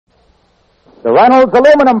The Reynolds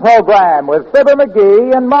Aluminum Program with Fibber,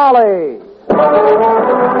 McGee, and Molly.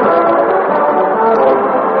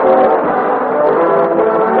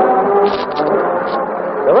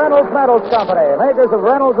 The Reynolds Metals Company, makers of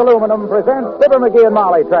Reynolds Aluminum, presents Fibber, McGee, and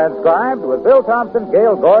Molly, transcribed with Bill Thompson,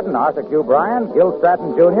 Gail Gordon, Arthur Q. Bryan, Gil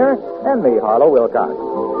Stratton Jr., and me, Harlow Wilcox.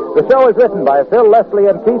 The show is written by Phil Leslie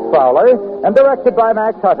and Keith Fowler and directed by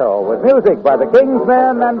Max Hutto, with music by the King's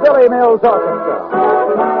Men and Billy Mills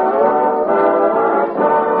Orchestra.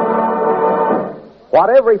 What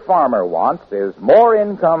every farmer wants is more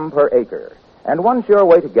income per acre. And one sure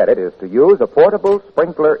way to get it is to use a portable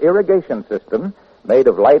sprinkler irrigation system made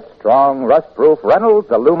of light, strong, rust-proof Reynolds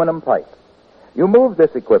aluminum pipe. You move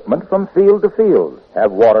this equipment from field to field,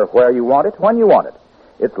 have water where you want it, when you want it.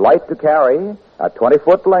 It's light to carry. A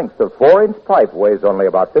 20-foot length of 4-inch pipe weighs only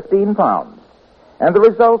about 15 pounds. And the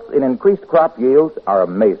results in increased crop yields are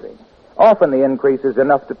amazing. Often the increase is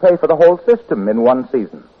enough to pay for the whole system in one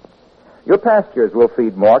season. Your pastures will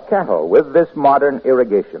feed more cattle with this modern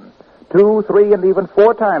irrigation. 2, 3, and even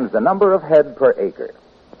 4 times the number of head per acre.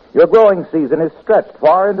 Your growing season is stretched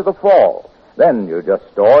far into the fall. Then you just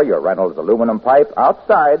store your Reynolds aluminum pipe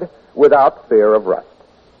outside without fear of rust.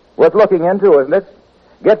 Worth looking into, isn't it?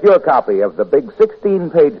 Get your copy of the big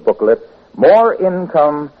 16-page booklet, More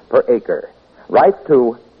Income per Acre. Write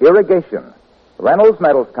to Irrigation, Reynolds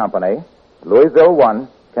Metals Company, Louisville 1,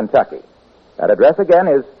 Kentucky. That address again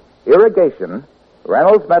is Irrigation,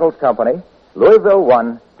 Reynolds Metals Company, Louisville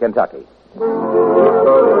 1, Kentucky.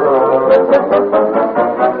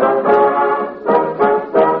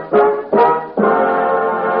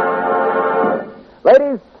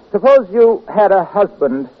 Ladies, suppose you had a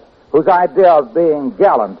husband whose idea of being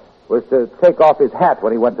gallant was to take off his hat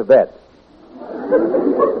when he went to bed.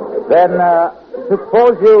 Then,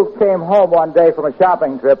 suppose you came home one day from a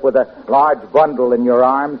shopping trip with a large bundle in your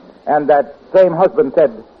arms, and that same husband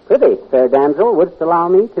said, "Prithee, fair damsel, wouldst allow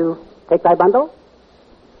me to take thy bundle?"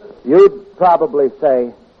 You'd probably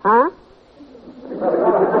say, "Huh?"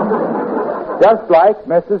 Just like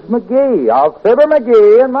Mrs. McGee of Fibber,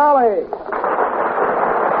 McGee, and Molly.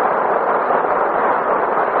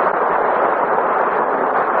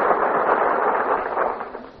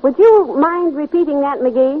 Would you mind repeating that,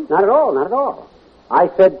 McGee? Not at all, not at all. I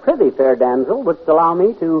said, "Prithee, fair damsel, wouldst allow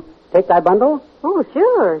me to take thy bundle?" Oh,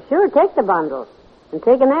 sure. Take the bundle. And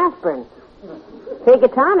take an aspirin. Take a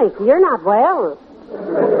tonic. You're not well.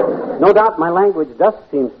 No doubt my language does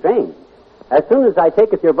seem strange. As soon as I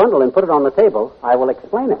taketh your bundle and put it on the table, I will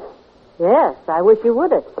explain it. Yes, I wish you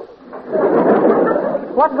would it.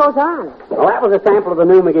 What goes on? Well, that was a sample of the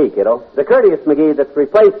new McGee, kiddo. The Courteous McGee that's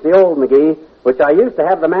replaced the old McGee, which I used to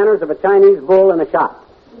have the manners of a Chinese bull in a shop.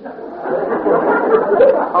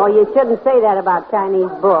 Oh, you shouldn't say that about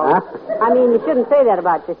Chinese bull. Huh? I mean, you shouldn't say that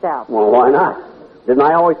about yourself. Well, why not? Didn't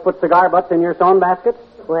I always put cigar butts in your sewn basket?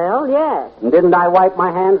 Well, yes. And didn't I wipe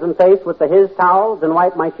my hands and face with the his towels and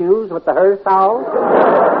wipe my shoes with the hers towels?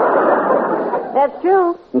 That's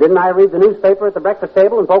true. And didn't I read the newspaper at the breakfast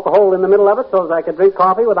table and poke a hole in the middle of it so that I could drink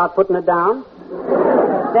coffee without putting it down?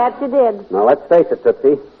 That you did. Now, let's face it,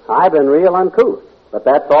 Tootsie. I've been real uncouth, but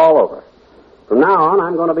that's all over. From now on,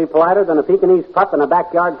 I'm going to be politer than a Pekingese pup in a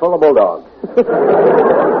backyard full of bulldogs. You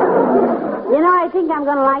know, I think I'm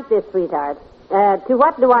going to like this, sweetheart. To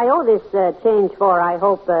what do I owe this change for, I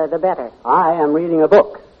hope, the better? I am reading a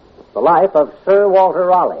book, The Life of Sir Walter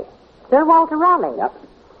Raleigh. Sir Walter Raleigh? Yep.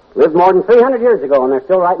 Lived more than 300 years ago, and they're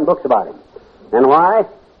still writing books about him. And why?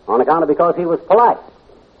 On account of because he was polite.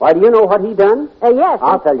 Why, do you know what he done? Yes.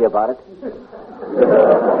 I'll tell you about it.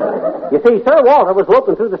 You see, Sir Walter was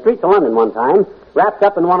loping through the streets of London one time, wrapped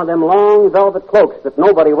up in one of them long velvet cloaks that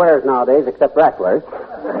nobody wears nowadays except wrestlers.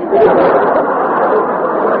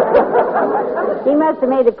 He must have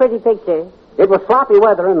made a pretty picture. It was sloppy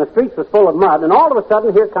weather and the streets was full of mud, and all of a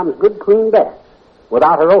sudden here comes good Queen Bess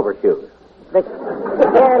without her overshoes. The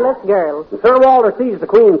careless girl. And Sir Walter sees the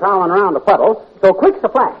Queen prowling around the puddle, so quick's a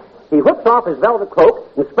flash. He whips off his velvet cloak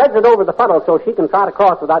and spreads it over the puddle so she can trot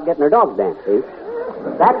across without getting her dogs danced, see?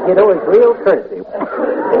 That kiddo is real courtesy.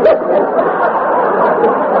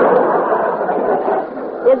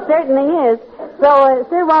 It certainly is. So,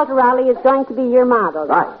 Sir Walter Raleigh is going to be your model.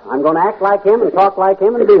 Right. I'm going to act like him and talk like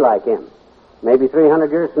him and be like him. Maybe 300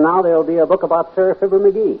 years from now there'll be a book about Sir Fibber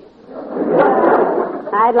McGee.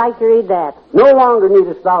 I'd like to read that. No longer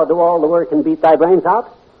needest thou do all the work and beat thy brains out,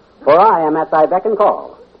 for I am at thy beck and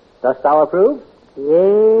call. Dost thou approve?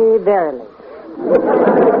 Yea, verily.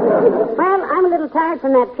 Well, I'm a little tired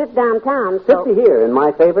from that trip downtown, so... Sit here in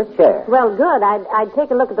my favorite chair. Well, good. I'd take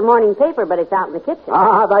a look at the morning paper, but it's out in the kitchen.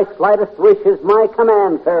 Ah, thy slightest wish is my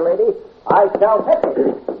command, fair lady. I shall take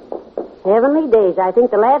it. Heavenly days. I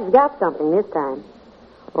think the lad's got something this time.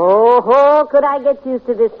 Oh, could I get used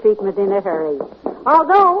to this treatment in a hurry.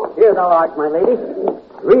 Although... Here thou art, my lady.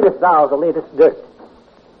 Readest thou the latest dirt?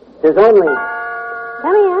 'Tis only...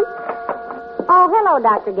 Come in. Oh, hello,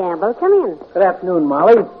 Dr. Gamble. Come in. Good afternoon,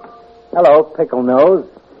 Molly. Hello, Pickle Nose.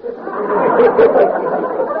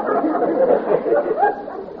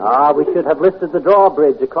 We should have lifted the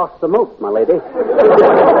drawbridge across the moat, my lady.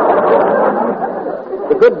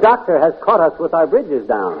 The good doctor has caught us with our bridges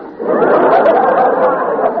down.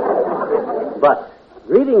 But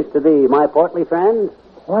greetings to thee, my portly friend.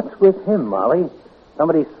 What's with him, Molly?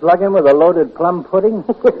 Somebody slug him with a loaded plum pudding?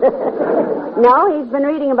 No, he's been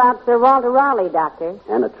reading about Sir Walter Raleigh, Doctor.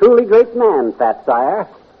 And a truly great man, fat sire.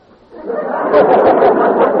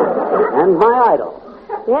 And my idol.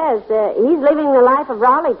 Yes, he's living the life of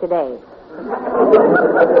Raleigh today. Hey,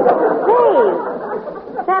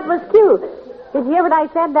 that was cute. Did you hear what I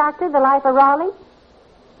said, Doctor? The life of Raleigh?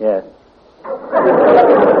 Yes.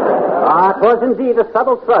 'Twas indeed a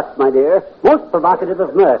subtle thrust, my dear. Most provocative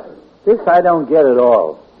of mirth. This I don't get at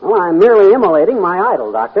all. Well, I'm merely immolating my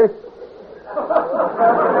idol, Doctor.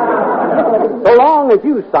 So long as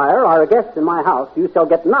you, sire, are a guest in my house, you shall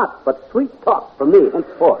get naught but sweet talk from me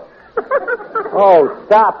henceforth. Oh,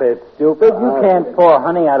 stop it, stupid. You can't pour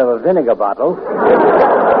honey out of a vinegar bottle.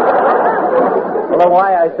 Well,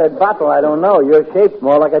 why I said bottle, I don't know. Your shape's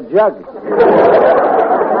more like a jug.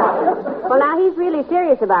 Well, now, he's really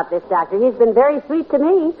serious about this, Doctor. He's been very sweet to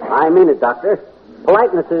me. I mean it, Doctor.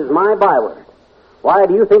 Politeness is my byword. Why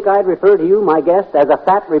do you think I'd refer to you, my guest, as a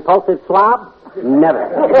fat, repulsive slob? Never.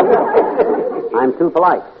 I'm too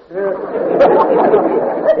polite.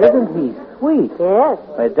 Isn't he sweet? Yes.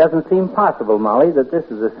 It doesn't seem possible, Molly, that this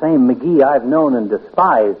is the same McGee I've known and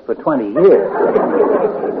despised for 20 years.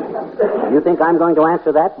 You think I'm going to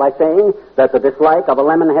answer that by saying that the dislike of a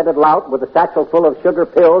lemon-headed lout with a satchel full of sugar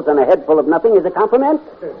pills and a head full of nothing is a compliment?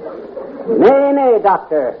 Nay,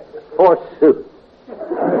 Doctor. Forsooth.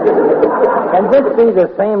 Can this be the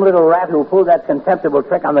same little rat who pulled that contemptible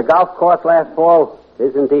trick on the golf course last fall? It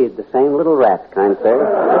is indeed the same little rat, kind sir.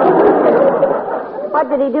 What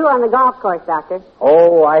did he do on the golf course, Doctor?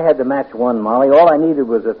 Oh, I had to match one, Molly. All I needed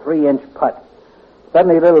was a 3-inch putt.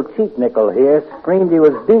 Suddenly, a little cheat nickel here screamed he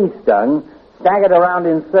was bee-stung, staggered around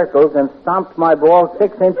in circles, and stomped my ball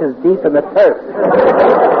 6 inches deep in the turf.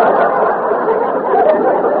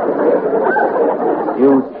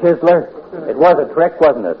 You chiseler. It was a trick,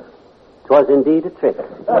 wasn't it? 'Twas indeed a trick.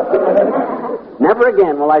 Never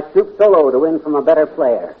again will I stoop so low to win from a better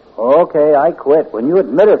player. Okay, I quit. When you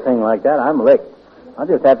admit a thing like that, I'm licked. I'll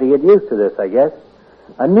just have to get used to this, I guess.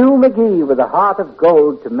 A new McGee with a heart of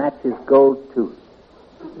gold to match his gold tooth.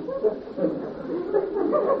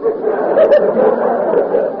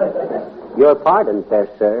 Your pardon, fair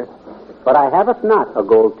sir, but I haveth not a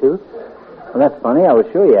gold tooth. Well, that's funny. I was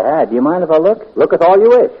sure you had. Do you mind if I look? Looketh all you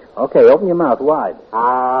wish. Okay, open your mouth wide.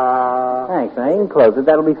 Thanks. Now, you can close it.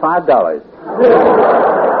 That'll be $5.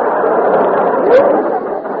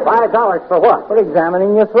 $5 for what? For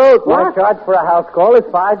examining your throat. What? My charge for a house call is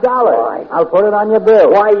 $5. Why? I'll put it on your bill.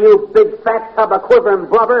 Why, you big fat tub of quivering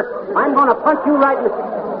blubber, I'm going to punch you right in the...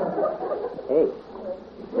 Hey,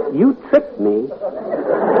 you tricked me.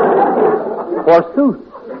 Forsooth.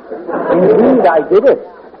 Indeed, I did it.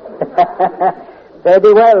 Fare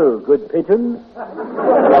thee well, good pigeons.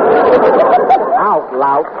 Out,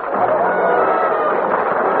 lout.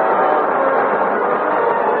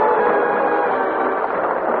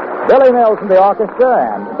 Billy Mills from the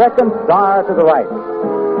orchestra and second star to the right.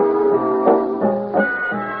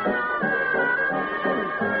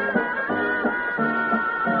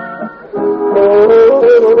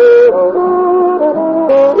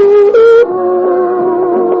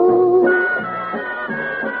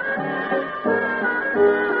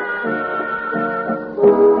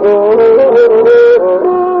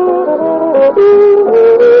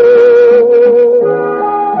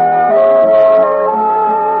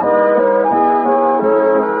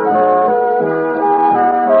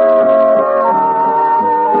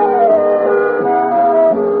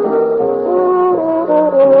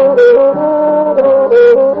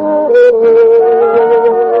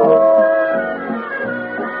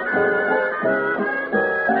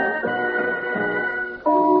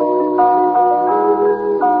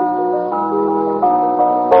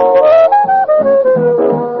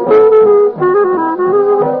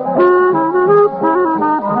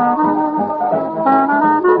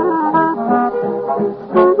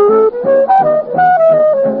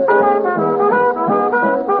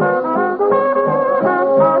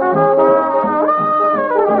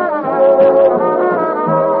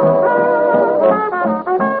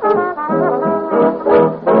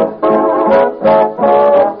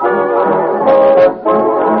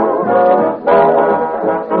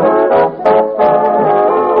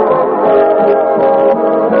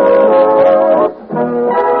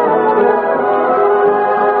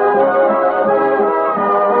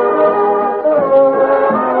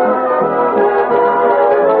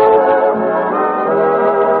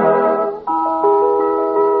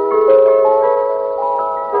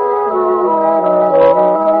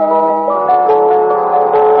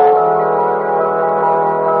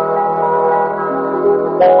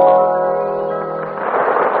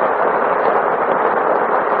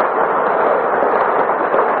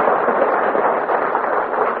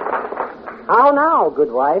 How now,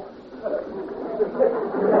 good wife?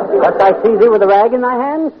 Dost I see thee with a rag in thy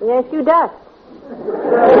hand? Yes, you dost.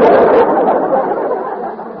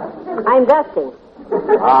 I'm dusting.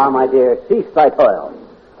 Ah, my dear, cease thy toil.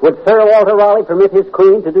 Would Sir Walter Raleigh permit his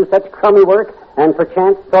queen to do such crummy work and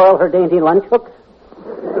perchance soil her dainty lunch hooks?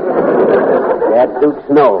 Gadzooks,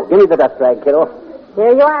 no. Give me the dust rag, kiddo.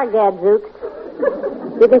 Here you are, Gadzooks.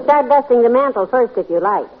 You can start dusting the mantle first if you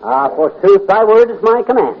like. Ah, forsooth, thy word is my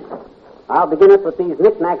command. I'll begin it with these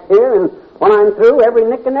knickknacks here, and when I'm through, every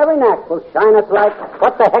nick and every knack will shineth like...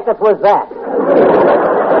 What the hecketh was that?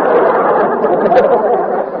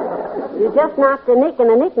 You just knocked a nick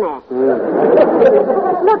and a knick-knack.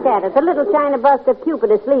 Look at it, the little china bust of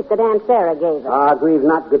Cupid asleep that Aunt Sarah gave us. Ah, grieve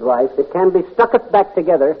not, good wife. It can be stucketh back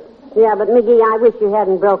together. Yeah, but, McGee, I wish you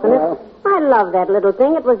hadn't broken Well. it. I love that little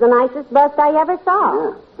thing. It was the nicest bust I ever saw.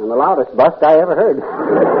 Yeah, and the loudest bust I ever heard.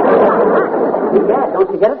 Yeah, don't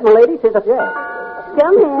you get it, my lady? Tis a yes.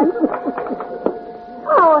 Come in.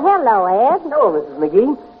 Oh, hello, Ed. Hello, Mrs.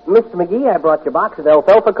 McGee. Mr. McGee, I brought your box of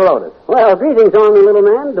alfalfa Coronas. Well, greetings on me, little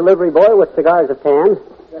man. Delivery boy with cigars of tan.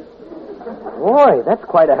 Boy, that's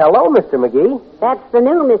quite a hello, Mr. McGee. That's the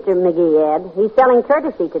new Mr. McGee, Ed. He's selling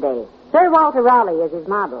Courtesy today. Sir Walter Raleigh is his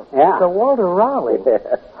model. Yeah. Sir Walter Raleigh.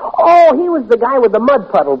 Oh, he was the guy with the mud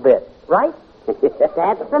puddle bit, right?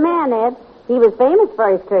 That's the man, Ed. He was famous for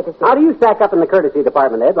his courtesy. How do you stack up in the courtesy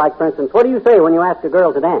department, Ed? Like, for instance, what do you say when you ask a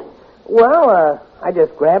girl to dance? Well, I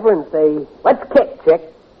just grab her and say, let's kick, chick.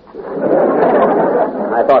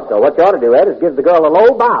 I thought so. What you ought to do, Ed, is give the girl a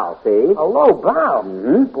low bow, see? A low bow?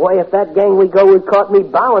 Mm-hmm. Boy, if that gang we go with caught me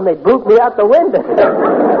bowing, they'd boot me out the window.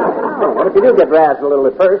 What if you do get razzed a little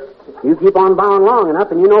at first? You keep on bowing long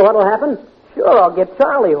enough, and you know what'll happen? Sure, I'll get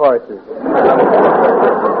Charlie horses.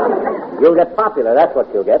 You'll get popular, that's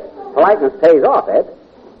what you'll get. Politeness pays off, Ed.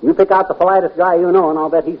 You pick out the politest guy you know, and I'll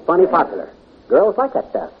bet he's plenty popular. Girls like that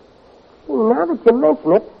stuff. Now that you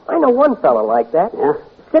mention it, I know one fellow like that. Yeah?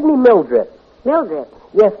 Sidney Mildred. Mildred.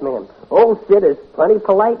 Yes, ma'am. Old Sid is plenty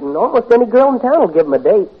polite, and almost any girl in town will give him a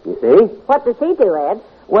date. You see? What does he do, Ed?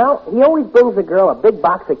 Well, he always brings the girl a big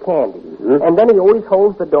box of candy, and then he always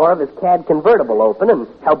holds the door of his cad convertible open and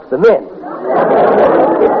helps them in.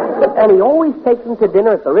 And he always takes them to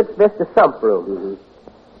dinner at the Ritz Vista Sump Room.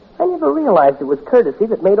 I never realized it was courtesy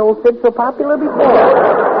that made old Sid so popular before.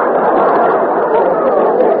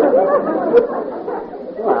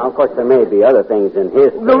 Well, of course, there may be other things in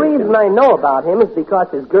his... The reason I know about him is because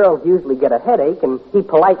his girls usually get a headache, and he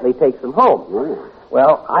politely takes them home. Oh, yeah.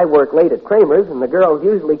 Well, I work late at Kramer's, and the girls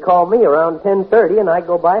usually call me around 10:30, and I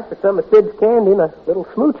go by for some of Sid's candy and a little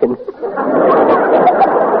smooching.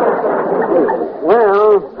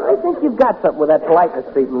 Well, I think you've got something with that politeness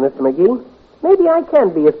treatment, Mr. McGee. Maybe I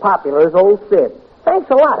can be as popular as old Sid. Thanks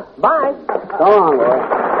a lot. Bye. So long, boy.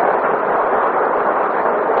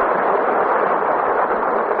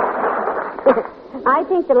 I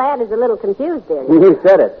think the lad is a little confused there. You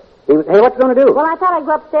said it. Hey, what's going to do? Well, I thought I'd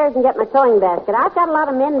go upstairs and get my sewing basket. I've got a lot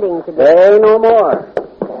of mending to do. Say no more.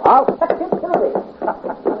 I'll...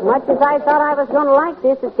 Much as I thought I was going to like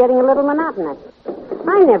this, it's getting a little monotonous.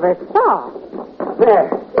 I never saw.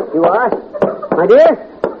 There. You are. My dear,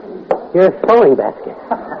 your sewing basket.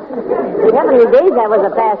 Heavenly days, that was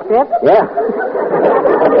a fast trip. Yeah.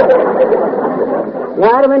 Yeah,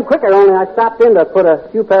 I'd have been quicker, only I stopped in to put a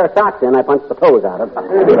few pair of socks in. I punched the toes out of.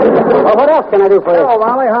 Well, what else can I do for you? Oh,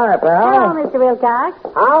 Molly, hi, pal. Hello, Mr. Wilcox.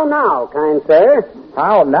 How now, kind sir?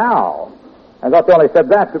 How now? I thought they only said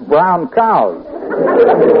that to brown cows.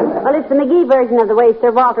 Well, it's the McGee version of the way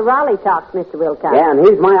Sir Walter Raleigh talks, Mr. Wilcox. Yeah, and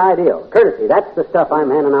he's my ideal. Courtesy, that's the stuff I'm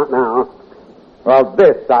handing out now. Well,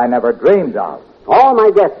 this I never dreamed of. All my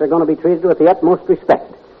guests are going to be treated with the utmost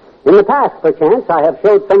respect. In the past, perchance, I have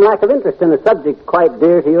showed some lack of interest in the subject quite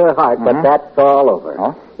dear to your heart, but that's all over.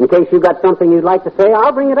 Oh? In case you've got something you'd like to say,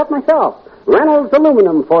 I'll bring it up myself. Reynolds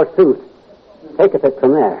Aluminum, forsooth. Taketh it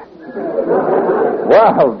from there.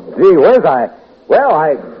 Well, gee whiz, I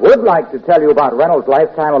would like to tell you about Reynolds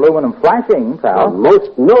Lifetime Aluminum Flashing, The pal.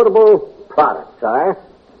 most notable product, sir.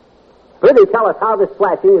 Prithee, tell us how this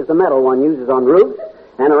flashing is the metal one uses on roofs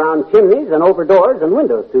and around chimneys and over doors and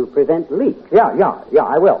windows to prevent leaks. Yeah,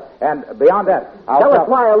 I will. And beyond that, Tell us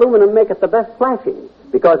why aluminum maketh the best flashing.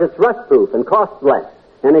 Because it's rust-proof and costs less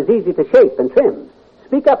and is easy to shape and trim.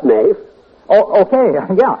 Speak up, knave. Oh, okay,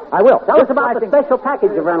 yeah, I will. Tell us about the special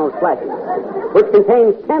package of Reynolds flashing, which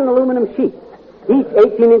contains 10 aluminum sheets, each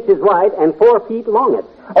 18 inches wide and 4 feet long.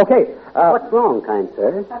 Okay. What's wrong, kind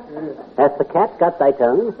sir? Has the cat got thy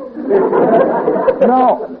tongue?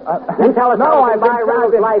 No. Then tell us how I've to buy been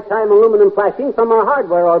Reynolds Lifetime aluminum flashing from our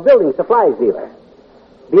hardware or building supplies dealer.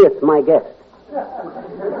 Be it my guest.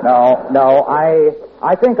 No,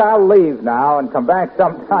 I think I'll leave now and come back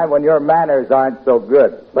sometime when your manners aren't so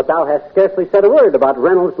good. But thou hast scarcely said a word about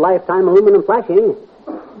Reynolds' lifetime aluminum flashing.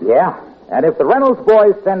 Yeah, and if the Reynolds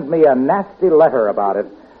boys send me a nasty letter about it,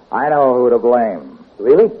 I know who to blame.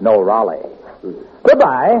 Really? No, Raleigh.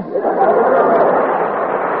 Goodbye.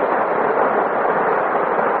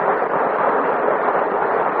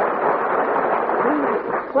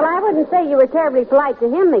 Well, I wouldn't say you were terribly polite to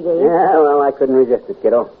him, McGee. Yeah, well, I couldn't resist it,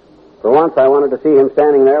 kiddo. For once, I wanted to see him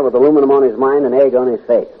standing there with aluminum on his mind and egg on his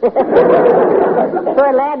face. Poor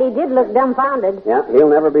lad, he did look dumbfounded. Yeah, he'll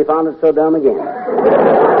never be founded so dumb again.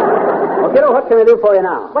 Well, kiddo, what can I do for you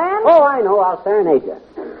now? Well? Oh, I know. I'll serenade you.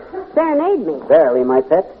 Serenade me. Verily, my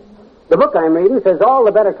pet. The book I'm reading says all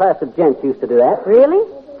the better class of gents used to do that. Really?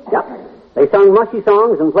 Yep. They sung mushy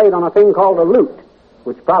songs and played on a thing called a lute,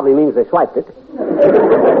 which probably means they swiped it.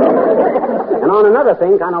 And on another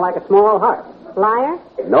thing, kind of like a small harp. Liar?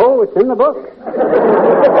 No, it's in the book.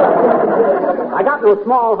 I got no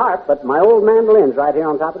small harp, but my old mandolin's right here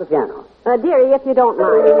on top of the piano. Dearie, if you don't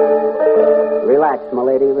mind. Relax, my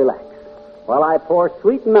lady, relax. While I pour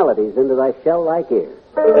sweet melodies into thy shell-like ears.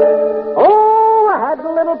 Oh, I had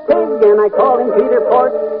a little pig, and I called him Peter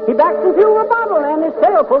Port. He backed into a bottle, and his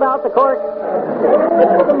tail pulled out the cork.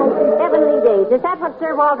 The most heavenly days. Is that what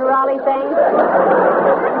Sir Walter Raleigh sang?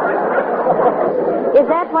 Is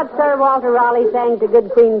that what Sir Walter Raleigh sang to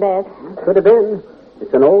good Queen Bess? Could have been.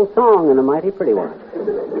 It's an old song and a mighty pretty one.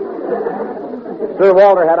 If Sir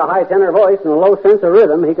Walter had a high tenor voice and a low sense of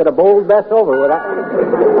rhythm, he could have bowled Bess over with that.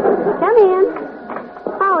 Come in.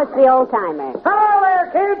 Oh, it's the old timer. Hello there,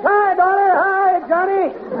 kids. Hi, daughter. Hi,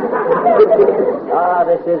 Johnny. Ah,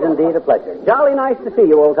 this is indeed a pleasure. Jolly nice to see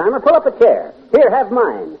you, old timer. Pull up a chair. Here, have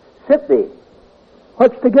mine. Sit thee.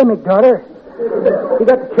 What's the gimmick, daughter? You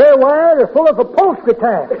got the chair wired or full of upholstery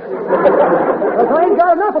tacks? Well, I ain't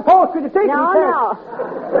got enough upholstery to take No, these no.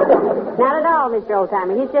 Not at all, Mr.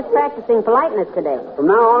 Oldtimer. He's just practicing politeness today. From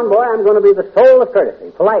now on, boy, I'm going to be the soul of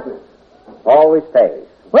courtesy. Politeness. Always pays.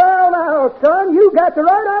 Well, now, son, you got the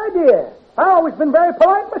right idea. I always been very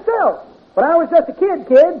polite myself. When I was just a kid,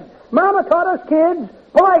 kids, Mama taught us kids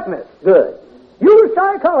politeness. Good. Used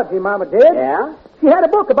psychology, Mama did. Yeah? She had a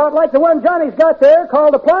book about like the one Johnny's got there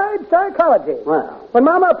called Applied Psychology. Well. When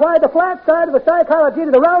Mama applied the flat side of the psychology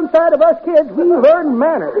to the round side of us kids, we learned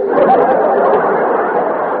manners.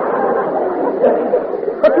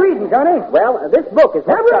 What's you reading, Johnny? Well, this book is...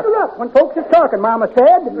 Never interrupt when folks are talking, Mama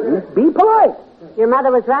said. Mm-hmm. Be polite. Your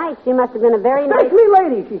mother was right. She must have been a very nice... Especially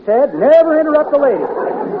ladies, she said. Never interrupt a lady.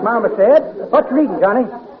 Mama said. What's you reading, Johnny?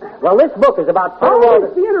 Well, this book is about Sir Always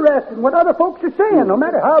Walter... be interested in what other folks are saying, no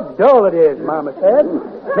matter how dull it is, Mama said.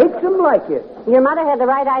 Makes them like you. Your mother had the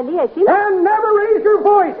right idea. She... And never raise your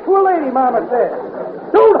voice to a lady, Mama said.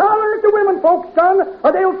 Don't holler at the women folks, son,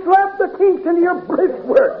 or they'll slap the kinks into your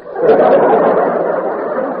briskwork.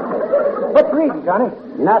 What's you reading, Johnny?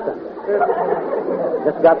 Nothing.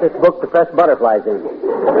 Just got this book to press butterflies in.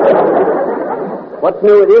 What's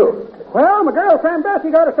new with you? Well, my girlfriend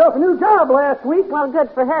Bessie got herself a new job last week. Well, good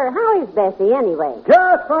for her. How is Bessie, anyway?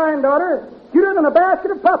 Just fine, daughter. Cuter than a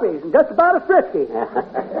basket of puppies and just about as frisky.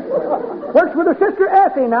 Works with her sister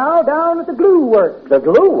Essie now down at the glue works. The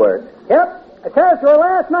glue works? Yep. I says to her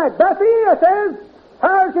last night, Bessie, I says,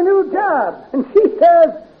 how's your new job? And she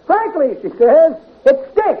says, frankly, she says, it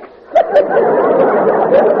stinks.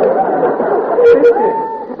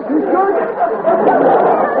 Too short?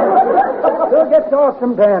 Still gets off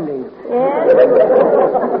some dandies.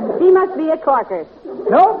 Yes? She must be a corker.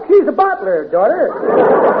 No, she's a bottler, daughter.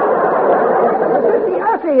 Sissy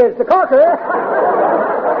Essie is the corker.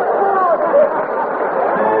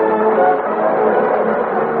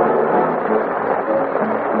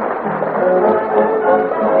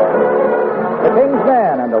 The King's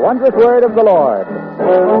Man and the wondrous word of the Lord.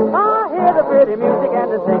 I hear the pretty music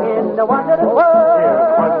and the singing, the wondrous word.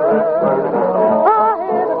 I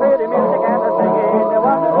hear the pretty music and the singing, the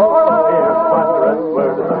wondrous word.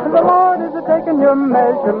 The Lord is taking your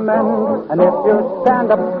measurement, and if you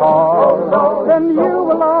stand up tall, then you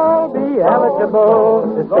will all be eligible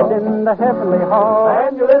to sit in the heavenly hall.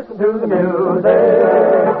 And you listen to the music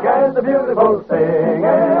and the beautiful singing,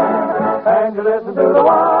 and you listen to the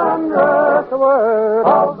wondrous word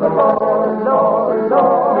of the Lord, Lord,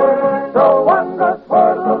 Lord. The wondrous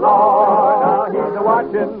word of the Lord. Now he's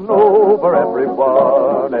watching over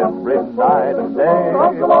everyone every night and day.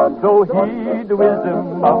 So heed the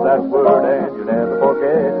wisdom of that word, and you never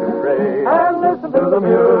forget to pray. And listen to the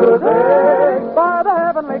music by the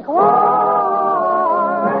heavenly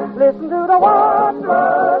choir. Listen to the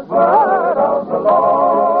wondrous word of the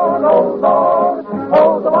Lord, oh Lord.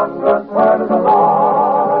 Oh, the wondrous word of the Lord.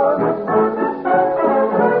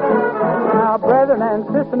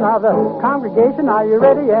 sister, now the congregation, are you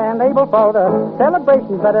ready and able for the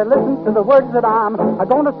celebration? Better listen to the words that I'm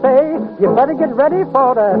going to say. You better get ready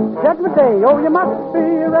for the judgment day. Oh, you must be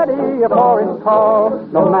ready for his call,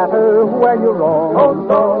 no matter where you roam.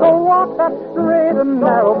 So walk that straight and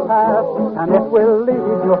narrow path, and it will lead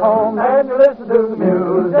you home. And you listen to the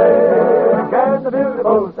music and the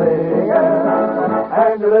beautiful singing,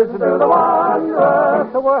 and you listen to the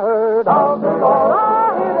wondrous word of the Lord.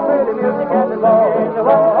 Oh, hear the pretty music and the singing, the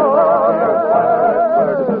wondrous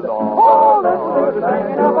word of the Lord. Oh, listen to the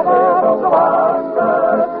singing of the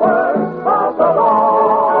wondrous word of the Lord.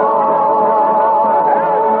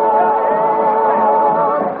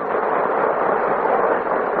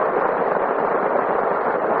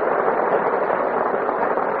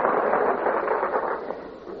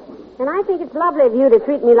 And I think it's lovely of you to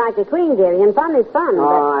treat me like a queen, dearie, and fun is fun.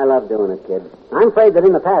 Oh, I love doing it, kid. I'm afraid that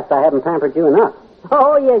in the past I haven't pampered you enough.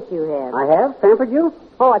 Oh, yes, you have. I have? Pampered you?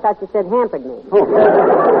 Oh, I thought you said hampered me. Oh.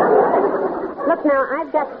 Look, now,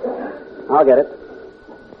 I've got... I'll get it.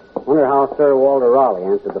 Wonder how Sir Walter Raleigh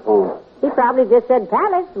answered the phone. He probably just said,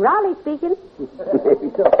 Palace, Raleigh speaking. Maybe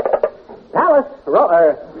so. Palace,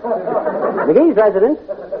 McGee's residence.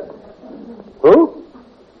 Who?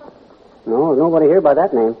 No, nobody here by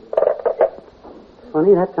that name.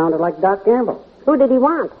 Funny, that sounded like Doc Gamble. Who did he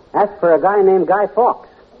want? Asked for a guy named Guy Fawkes.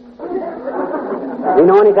 You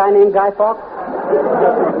know any guy named Guy Fawkes?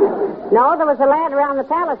 No, there was a lad around the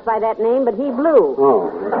palace by that name, but he blew. Oh.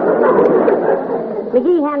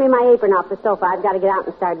 McGee, hand me my apron off the sofa. I've got to get out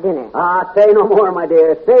and start dinner. Say no more, my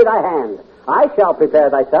dear. Stay thy hand. I shall prepare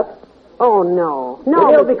thy sup. Oh, no.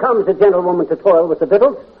 It ill becomes a gentlewoman to toil with the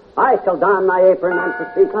victuals. I shall don thy apron and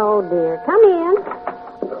proceed. Oh, dear. Come in.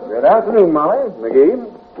 Good afternoon, Molly. McGee.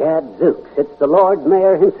 Gadzooks, it's the Lord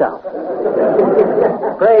Mayor himself.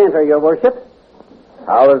 Pray enter, your worship.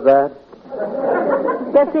 How is that?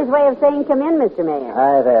 Just his way of saying come in, Mr. Mayor.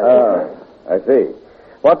 Hi there. Oh, I see.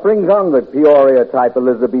 What brings on the Peoria-type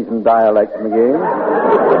Elizabethan dialect, McGee?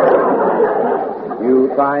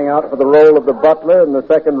 You trying out for the role of the butler in the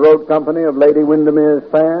second road company of Lady Windermere's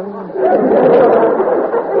fan?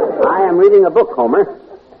 I am reading a book, Homer.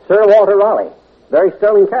 Sir Walter Raleigh. Very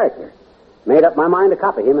sterling character. Made up my mind to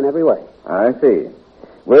copy him in every way. I see.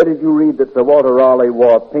 Where did you read that Sir Walter Raleigh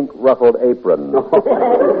wore a pink ruffled apron?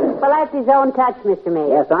 Well, that's his own touch, Mr. Mayor.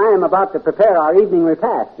 Yes, I am about to prepare our evening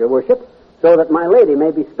repast, your worship, so that my lady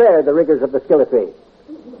may be spared the rigors of the skilletry.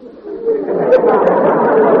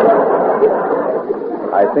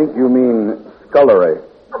 I think you mean scullery.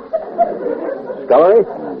 Scullery?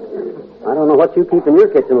 I don't know what you keep in your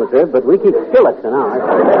kitchen, Lizard, but we keep skillets in ours.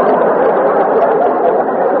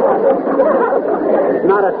 There's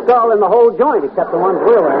not a skull in the whole joint except the ones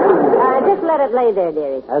we're wearing. Just let it lay there,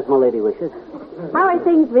 dearie. As my lady wishes. How are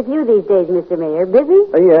things with you these days, Mr. Mayor? Busy?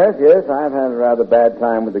 Yes. I've had a rather bad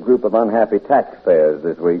time with a group of unhappy taxpayers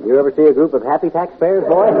this week. You ever see a group of happy taxpayers,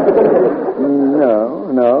 boy?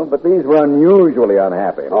 No, but these were unusually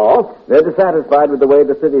unhappy. Oh? They're dissatisfied with the way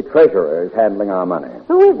the city treasurer is handling our money.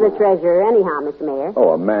 Who is the treasurer, anyhow, Mr. Mayor?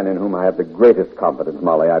 Oh, a man in whom I have the greatest confidence,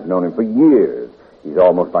 Molly. I've known him for years. He's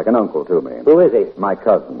almost like an uncle to me. Who is he? My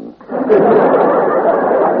cousin.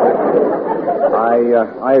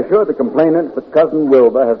 I assure the complainants that Cousin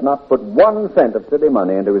Wilbur has not put 1 cent of city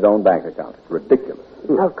money into his own bank account. It's ridiculous.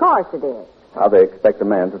 Of course it is. How they expect a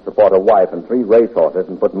man to support a wife and 3 racehorses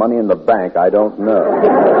and put money in the bank, I don't know.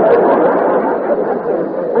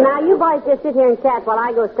 Well, now, you boys just sit here and chat while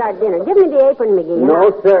I go start dinner. Give me the apron, McGee.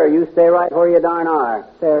 No, sir. You stay right where you darn are,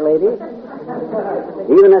 fair lady.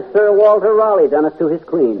 Even as Sir Walter Raleigh done it to his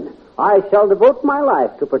queen, I shall devote my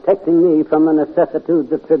life to protecting thee from the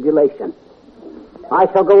necessitudes of tribulation. I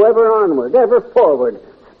shall go ever onward, ever forward,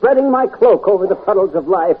 spreading my cloak over the puddles of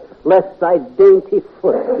life, lest thy dainty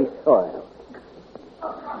foot be soiled.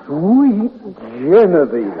 Sweet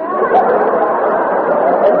Genevieve.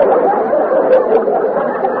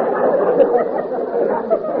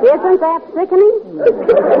 Isn't that sickening?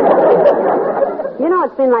 You know,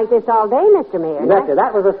 it's been like this all day, Mr. Mayor. Betcha,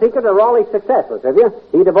 that was the secret of Raleigh's success, Latrivia.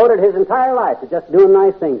 He devoted his entire life to just doing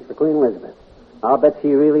nice things for Queen Elizabeth. I'll bet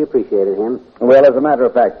she really appreciated him. Well, as a matter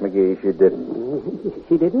of fact, McGee, she didn't.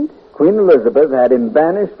 She didn't? Queen Elizabeth had him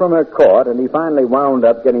banished from her court, and he finally wound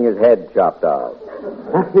up getting his head chopped off.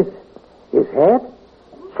 His head?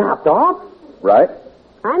 Chopped off? Right?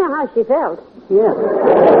 I know how she felt. Yeah.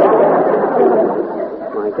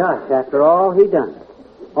 My gosh, after all he done.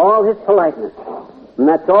 All his politeness. And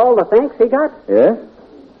that's all the thanks he got? Yes?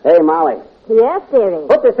 Hey, Molly. Yes, dearie.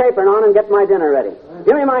 Put this apron on and get my dinner ready.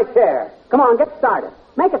 Give me my chair. Come on, get started.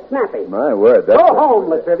 Make it snappy. My word, that's... Go home,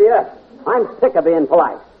 Latrivia. I'm sick of being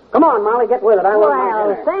polite. Come on, Molly, get with it. I want my Well,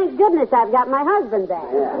 dinner. thank goodness I've got my husband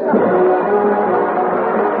back.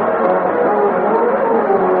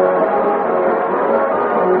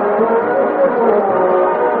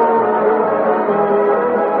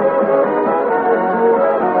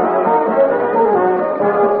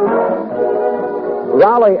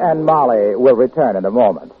 Raleigh and Molly will return in a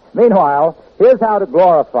moment. Meanwhile, here's how to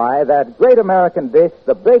glorify that great American dish,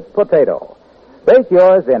 the baked potato. Bake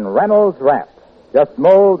yours in Reynolds Wrap. Just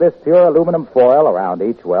mold this pure aluminum foil around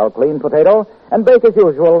each well-cleaned potato and bake as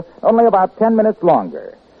usual, only about 10 minutes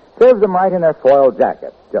longer. Serve them right in their foil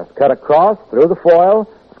jackets. Just cut across through the foil,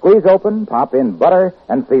 squeeze open, pop in butter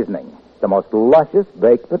and seasoning. The most luscious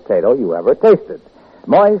baked potato you ever tasted.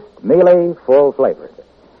 Moist, mealy, full flavored.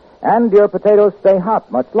 And your potatoes stay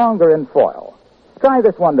hot much longer in foil. Try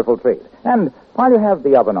this wonderful treat. And while you have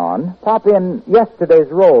the oven on, pop in yesterday's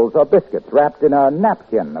rolls or biscuits wrapped in a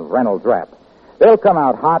napkin of Reynolds Wrap. They'll come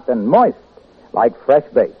out hot and moist, like fresh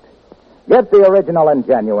baked. Get the original and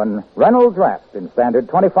genuine Reynolds Wrap in standard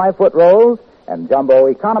 25-foot rolls and jumbo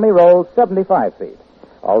economy rolls 75 feet.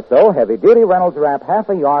 Also, heavy-duty Reynolds Wrap half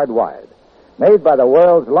a yard wide. Made by the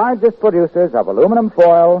world's largest producers of aluminum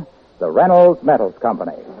foil, the Reynolds Metals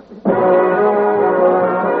Company.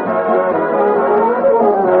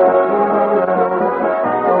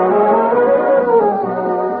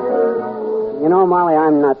 You know, Molly,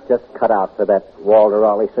 I'm not just cut out for that Walter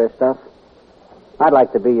Raleigh sir stuff. I'd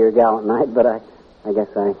like to be your gal at night, but I guess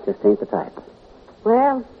I just ain't the type.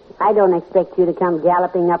 Well, I don't expect you to come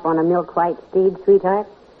galloping up on a milk-white steed, sweetheart.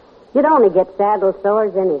 You'd only get saddle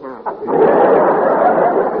sores anyhow.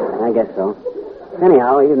 I guess so.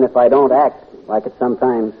 Anyhow, even if I don't act like it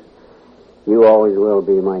sometimes, you always will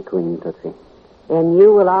be my queen, Tootsie. And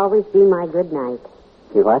you will always be my good night.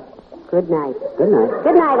 You what? Good night. Good night.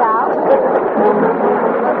 Good night, Al.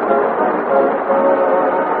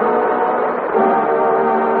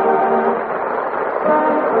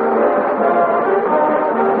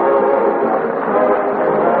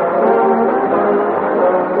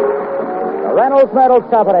 Reynolds Metals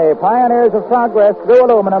Company, pioneers of progress through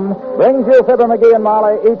aluminum, brings you Fibber, McGee, and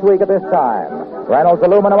Molly each week at this time. Reynolds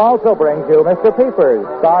Aluminum also brings you Mr. Peepers,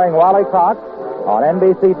 starring Wally Cox, on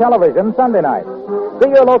NBC television Sunday night. See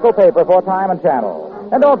your local paper for time and channel.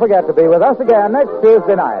 And don't forget to be with us again next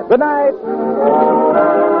Tuesday night. Good night.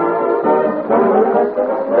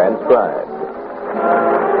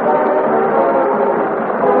 Transcribed.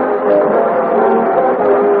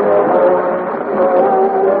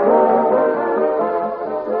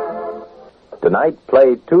 Tonight,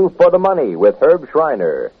 play Two for the Money with Herb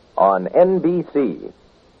Schreiner on NBC.